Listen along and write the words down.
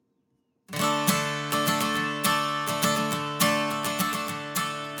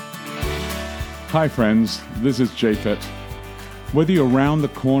Hi friends, this is Japhet. Whether you're around the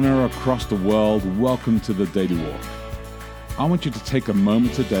corner or across the world, welcome to the Daily Walk. I want you to take a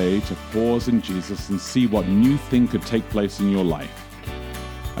moment today to pause in Jesus and see what new thing could take place in your life.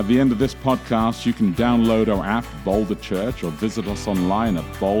 At the end of this podcast, you can download our app, Boulder Church, or visit us online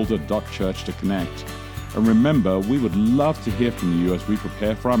at boulder.church to connect. And remember, we would love to hear from you as we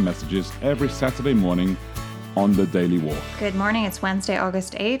prepare for our messages every Saturday morning on the Daily Walk. Good morning. It's Wednesday,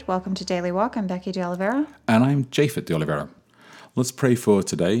 August 8th. Welcome to Daily Walk. I'm Becky de Oliveira. And I'm Japhet de Oliveira. Let's pray for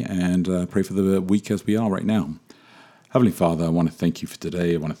today and pray for the week as we are right now. Heavenly Father, I want to thank you for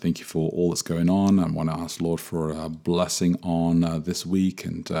today. I want to thank you for all that's going on. I want to ask, Lord, for a blessing on this week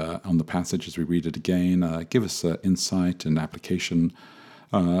and on the passage as we read it again. Give us insight and application.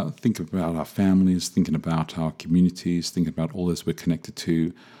 Think about our families, thinking about our communities, thinking about all this we're connected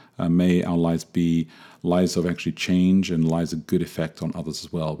to. May our lives be lives of actually change and lives of good effect on others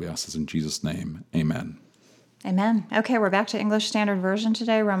as well. We ask this in Jesus' name. Amen. Amen. Okay, we're back to English Standard Version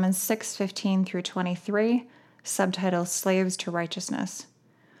today, Romans 6:15 through 23, subtitle Slaves to Righteousness.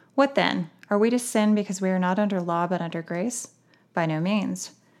 What then? Are we to sin because we are not under law but under grace? By no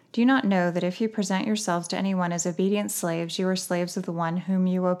means. Do you not know that if you present yourselves to anyone as obedient slaves, you are slaves of the one whom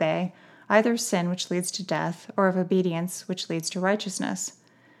you obey, either of sin which leads to death, or of obedience which leads to righteousness?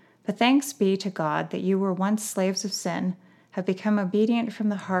 But thanks be to God that you were once slaves of sin, have become obedient from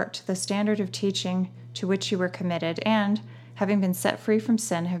the heart to the standard of teaching to which you were committed, and, having been set free from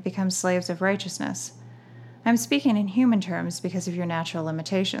sin, have become slaves of righteousness. I am speaking in human terms because of your natural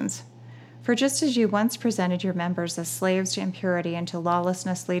limitations. For just as you once presented your members as slaves to impurity and to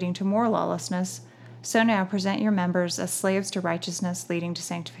lawlessness leading to more lawlessness, so now present your members as slaves to righteousness leading to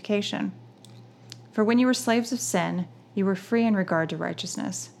sanctification. For when you were slaves of sin, you were free in regard to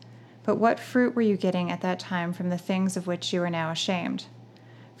righteousness. But what fruit were you getting at that time from the things of which you are now ashamed?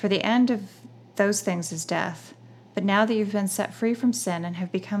 For the end of those things is death. But now that you've been set free from sin and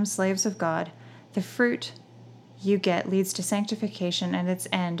have become slaves of God, the fruit you get leads to sanctification and its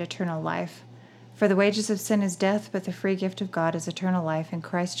end, eternal life. For the wages of sin is death, but the free gift of God is eternal life in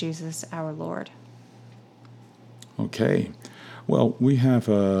Christ Jesus our Lord. Okay. Well, we have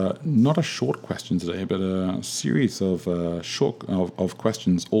not a short question today, but a series of of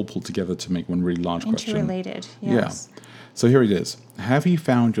questions all pulled together to make one really large question. Interrelated, yes. Yeah. So here it is. Have you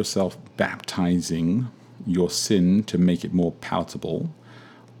found yourself baptizing your sin to make it more palatable?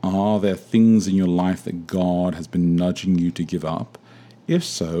 Are there things in your life that God has been nudging you to give up? If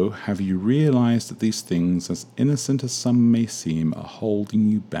so, have you realized that these things, as innocent as some may seem, are holding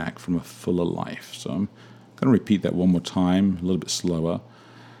you back from a fuller life? So I'm going to repeat that one more time, a little bit slower.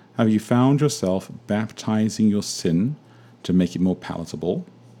 Have you found yourself baptizing your sin to make it more palatable?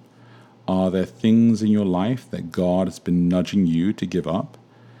 Are there things in your life that God has been nudging you to give up?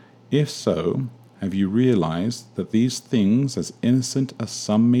 If so, have you realized that these things, as innocent as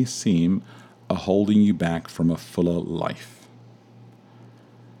some may seem, are holding you back from a fuller life?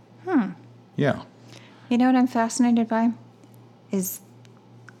 Yeah. You know what I'm fascinated by? Is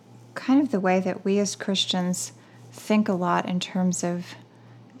kind of the way that we as Christians think a lot in terms of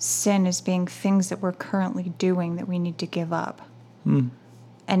sin as being things that we're currently doing that we need to give up.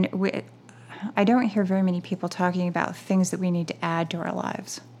 And I don't hear very many people talking about things that we need to add to our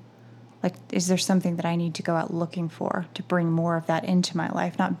lives. Like, is there something that I need to go out looking for to bring more of that into my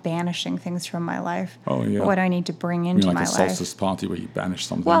life, not banishing things from my life? Oh, yeah. But what do I need to bring into my life? Like a solstice party where you banish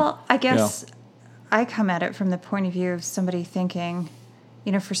something. Well, I guess I come at it from the point of view of somebody thinking,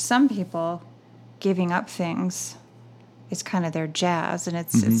 for some people, giving up things is kind of their jazz, and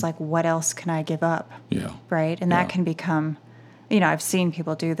it's like, what else can I give up? Yeah. Right? And that can become, I've seen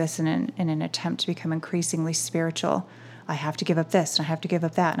people do this in an attempt to become increasingly spiritual. I have to give up this, and I have to give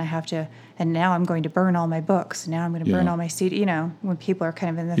up that, and now I'm going to burn all my books, and now I'm going to burn all my CD, when people are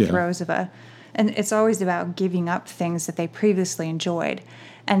kind of in the throes of and it's always about giving up things that they previously enjoyed.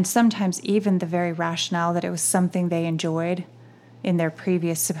 And sometimes even the very rationale that it was something they enjoyed in their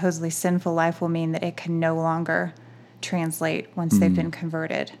previous supposedly sinful life will mean that it can no longer translate once they've been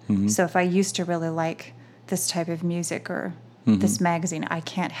converted. So if I used to really like this type of music or this magazine, I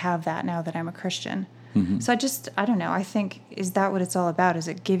can't have that now that I'm a Christian. So I don't know. I think, is that what it's all about? Is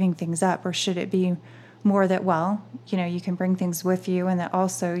it giving things up, or should it be more that, you can bring things with you, and that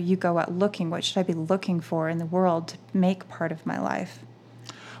also you go out looking, what should I be looking for in the world to make part of my life?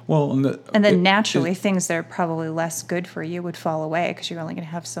 Well, and then naturally things that are probably less good for you would fall away because you're only going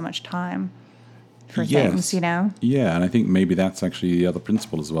to have so much time for things, you know? Yeah, and I think maybe that's actually the other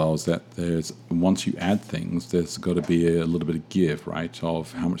principle as well, is that there's, once you add things, there's got to be a little bit of give, right,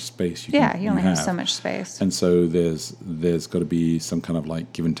 of how much space you Yeah, can you only have so much space. And so there's got to be some kind of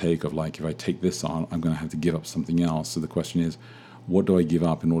like give and take of like, if I take this on, I'm going to have to give up something else. So the question is, what do I give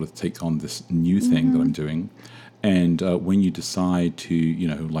up in order to take on this new thing that I'm doing? And when you decide to, you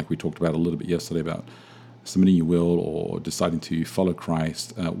know, like we talked about a little bit yesterday about submitting your will or deciding to follow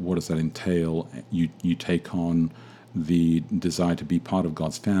Christ, what does that entail? You take on the desire to be part of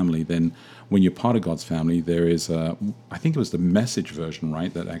God's family. Then when you're part of God's family, there is I think it was the Message version,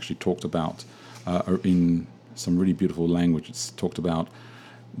 right, that actually talked about in some really beautiful language. It's talked about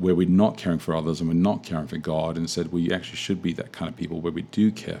where we're not caring for others and we're not caring for God, and said we actually should be that kind of people where we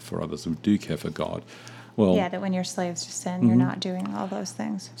do care for others and we do care for God. Well, yeah, that when you're slaves to sin, you're not doing all those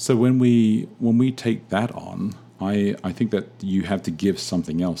things. so when we take that on, I think that you have to give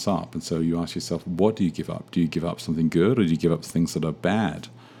something else up. And so you ask yourself, what do you give up? Do you give up something good, or do you give up things that are bad?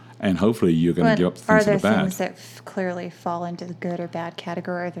 And hopefully you're going to give up things that are bad. Are there things that clearly fall into the good or bad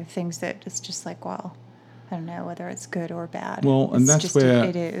category? Are there things that it's just like, well, I don't know whether it's good or bad? Well, and that's where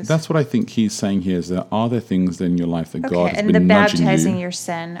it is. That's what I think he's saying here, is that are there things in your life that God has and been the nudging baptizing you? your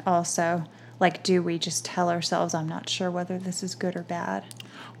sin also. Like, do we just tell ourselves, I'm not sure whether this is good or bad?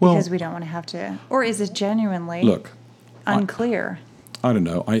 Well, Because we don't want to have to, or is it genuinely look, unclear? I don't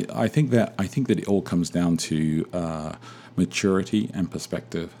know. I think that it all comes down to maturity and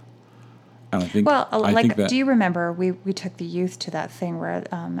perspective. And I think, Well, think that, do you remember we took the youth to that thing where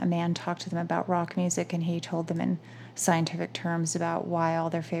a man talked to them about rock music, and he told them in scientific terms about why all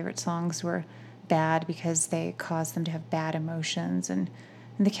their favorite songs were bad, because they caused them to have bad emotions, and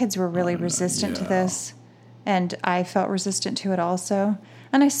the kids were really resistant to this, and I felt resistant to it also,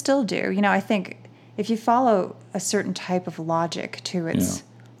 and I still do. You know, I think if you follow a certain type of logic to its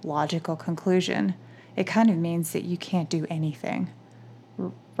logical conclusion, it kind of means that you can't do anything,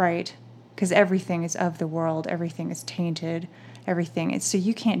 right? Because everything is of the world, everything is tainted, so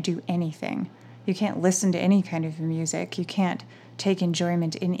you can't do anything. You can't listen to any kind of music. You can't take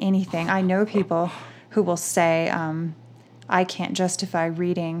enjoyment in anything. I know people who will say, I can't justify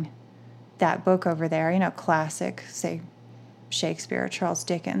reading that book over there, you know, classic, say, Shakespeare or Charles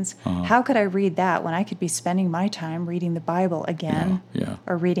Dickens. How could I read that when I could be spending my time reading the Bible again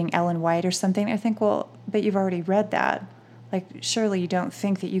or reading Ellen White or something? I think, well, but you've already read that. Like, surely you don't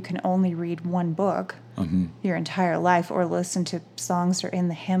think that you can only read one book your entire life, or listen to songs that are in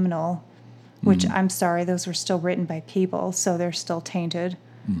the hymnal, which, I'm sorry, those were still written by people, so they're still tainted.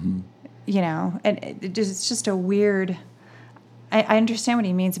 You know, and it's just a weird... I understand what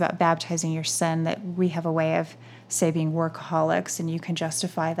he means about baptizing your sin, that we have a way of, say, being workaholics, and you can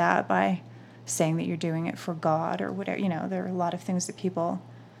justify that by saying that you're doing it for God or whatever. You know, there are a lot of things that people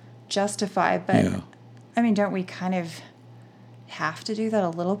justify, but, I mean, don't we kind of have to do that a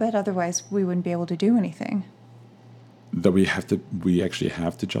little bit? Otherwise, we wouldn't be able to do anything. That we actually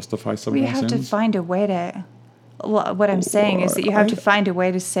have to justify some of our sins? We have to find a way to... Well, what I'm saying is that you have to find a way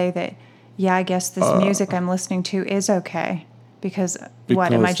to say that, yeah, I guess this music I'm listening to is okay. Because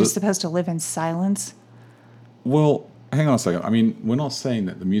what, am I just supposed to live in silence? Well, hang on a second. I mean, we're not saying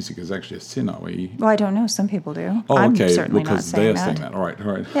that the music is actually a sin, are we? Well, I don't know. Some people do. Oh, I'm okay. certainly Because not saying they're saying that. All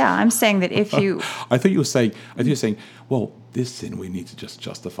right. Yeah, I'm saying that if you... I thought you were saying, well, this sin we need to just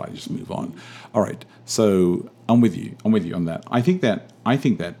justify, just move on. All right. So I'm with you on that. I think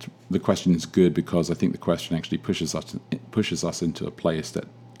that the question is good, because I think the question actually pushes us into a place that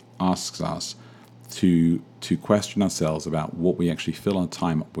asks us to question ourselves about what we actually fill our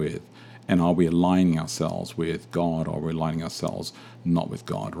time up with, and are we aligning ourselves with God, or are we aligning ourselves not with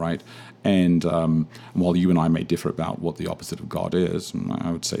God, right? And while you and I may differ about what the opposite of God is,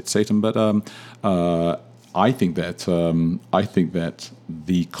 I would say it's Satan, but I think that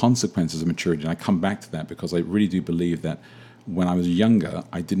the consequences of maturity, and I come back to that because I really do believe that when I was younger,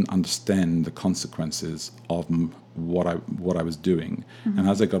 I didn't understand the consequences of what I was doing. And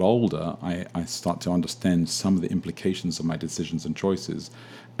as I got older, I start to understand some of the implications of my decisions and choices.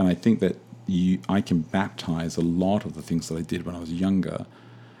 And I think that I can baptize a lot of the things that I did when I was younger.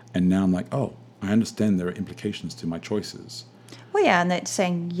 And now I'm like, oh, I understand there are implications to my choices. Well, yeah, and that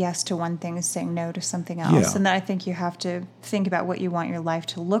saying yes to one thing is saying no to something else. Yeah. And then I think you have to think about what you want your life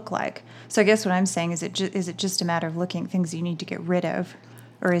to look like. So I guess what I'm saying is, is it just a matter of looking at things you need to get rid of?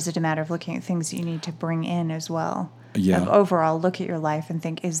 Or is it a matter of looking at things you need to bring in as well? Yeah. Of overall, look at your life and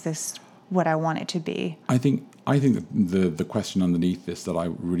think, is this what I want it to be? I think the question underneath this that I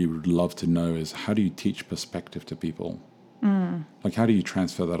really would love to know is, how do you teach perspective to people? Like, how do you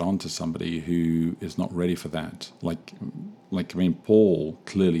transfer that on to somebody who is not ready for that? Like, Paul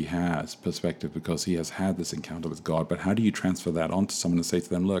clearly has perspective because he has had this encounter with God, but how do you transfer that onto someone and say to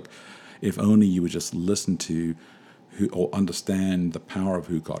them, look, if only you would just listen to who or understand the power of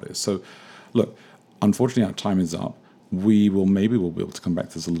who God is. So, look, unfortunately, our time is up. Maybe we'll be able to come back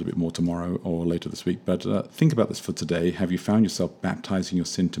to this a little bit more tomorrow or later this week. But think about this for today. Have you found yourself baptizing your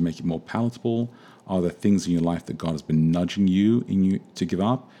sin to make it more palatable? Are there things in your life that God has been nudging you to give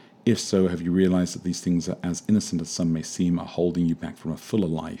up? If so, have you realized that these things, as innocent as some may seem, are holding you back from a fuller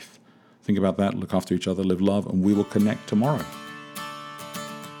life? Think about that. Look after each other. Live love, and we will connect tomorrow.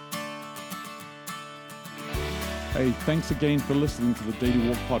 Hey, thanks again for listening to the Daily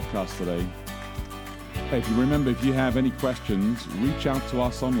Walk podcast today. Hey, if you have any questions, reach out to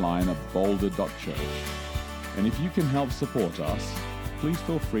us online at boulder.church. And if you can help support us, please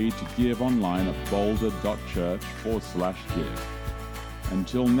feel free to give online at boulder.church/give.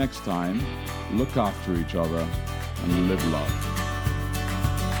 Until next time, look after each other and live love.